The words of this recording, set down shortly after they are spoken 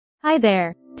Hi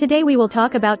there. Today we will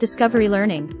talk about discovery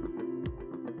learning.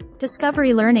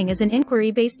 Discovery learning is an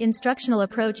inquiry-based instructional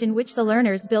approach in which the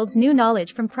learners builds new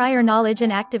knowledge from prior knowledge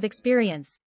and active experience.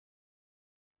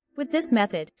 With this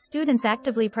method, students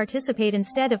actively participate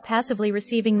instead of passively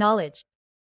receiving knowledge.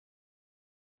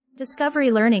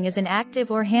 Discovery learning is an active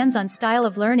or hands-on style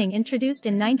of learning introduced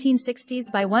in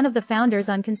 1960s by one of the founders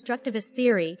on constructivist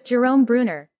theory, Jerome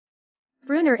Bruner.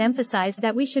 Bruner emphasized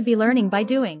that we should be learning by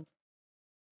doing.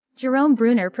 Jerome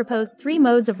Bruner proposed three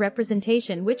modes of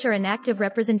representation, which are an active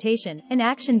representation, an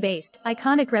action-based,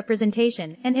 iconic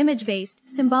representation, an image-based,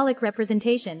 symbolic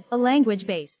representation, a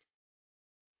language-based.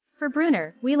 For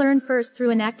Bruner, we learn first through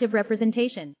an active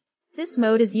representation. This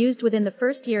mode is used within the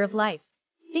first year of life.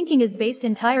 Thinking is based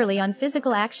entirely on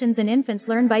physical actions and infants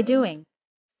learn by doing.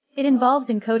 It involves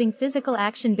encoding physical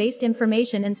action-based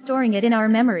information and storing it in our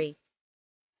memory.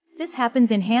 This happens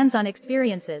in hands-on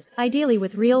experiences, ideally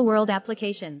with real-world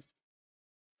applications.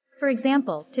 For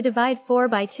example, to divide 4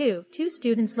 by 2, two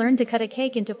students learn to cut a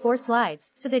cake into 4 slides,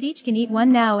 so that each can eat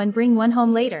one now and bring one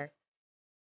home later.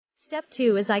 Step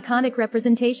 2 is iconic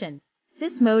representation.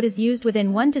 This mode is used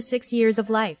within 1 to 6 years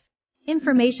of life.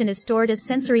 Information is stored as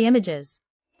sensory images.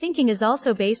 Thinking is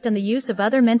also based on the use of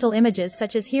other mental images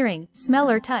such as hearing, smell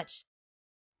or touch.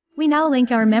 We now link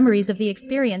our memories of the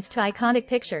experience to iconic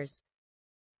pictures.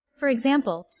 For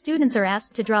example, students are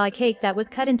asked to draw a cake that was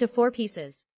cut into 4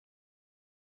 pieces.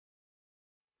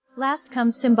 Last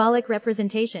comes symbolic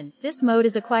representation. This mode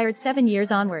is acquired 7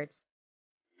 years onwards.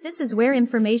 This is where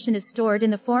information is stored in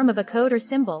the form of a code or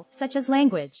symbol, such as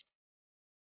language.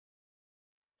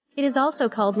 It is also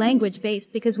called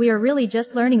language-based because we are really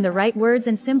just learning the right words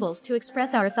and symbols to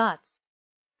express our thoughts.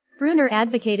 Bruner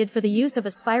advocated for the use of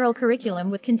a spiral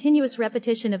curriculum with continuous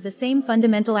repetition of the same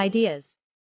fundamental ideas.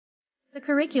 The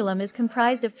curriculum is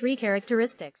comprised of 3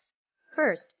 characteristics.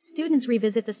 First, students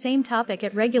revisit the same topic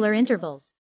at regular intervals.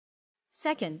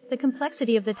 Second, the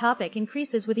complexity of the topic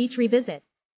increases with each revisit.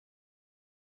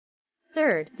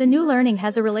 Third, the new learning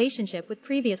has a relationship with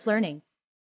previous learning.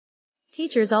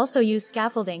 Teachers also use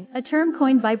scaffolding, a term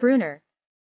coined by Bruner.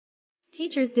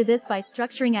 Teachers do this by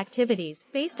structuring activities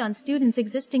based on students'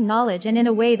 existing knowledge and in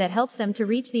a way that helps them to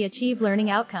reach the achieved learning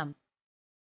outcome.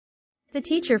 The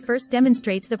teacher first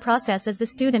demonstrates the process as the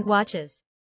student watches.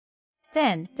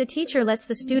 Then, the teacher lets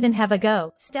the student have a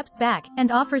go, steps back,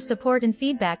 and offers support and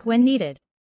feedback when needed.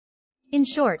 In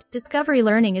short, discovery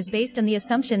learning is based on the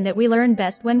assumption that we learn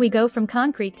best when we go from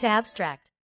concrete to abstract.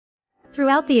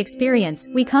 Throughout the experience,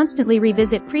 we constantly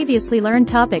revisit previously learned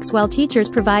topics while teachers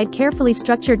provide carefully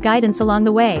structured guidance along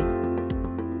the way.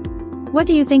 What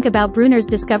do you think about Bruner's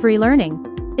discovery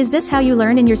learning? Is this how you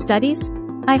learn in your studies?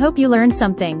 I hope you learned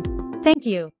something. Thank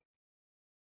you.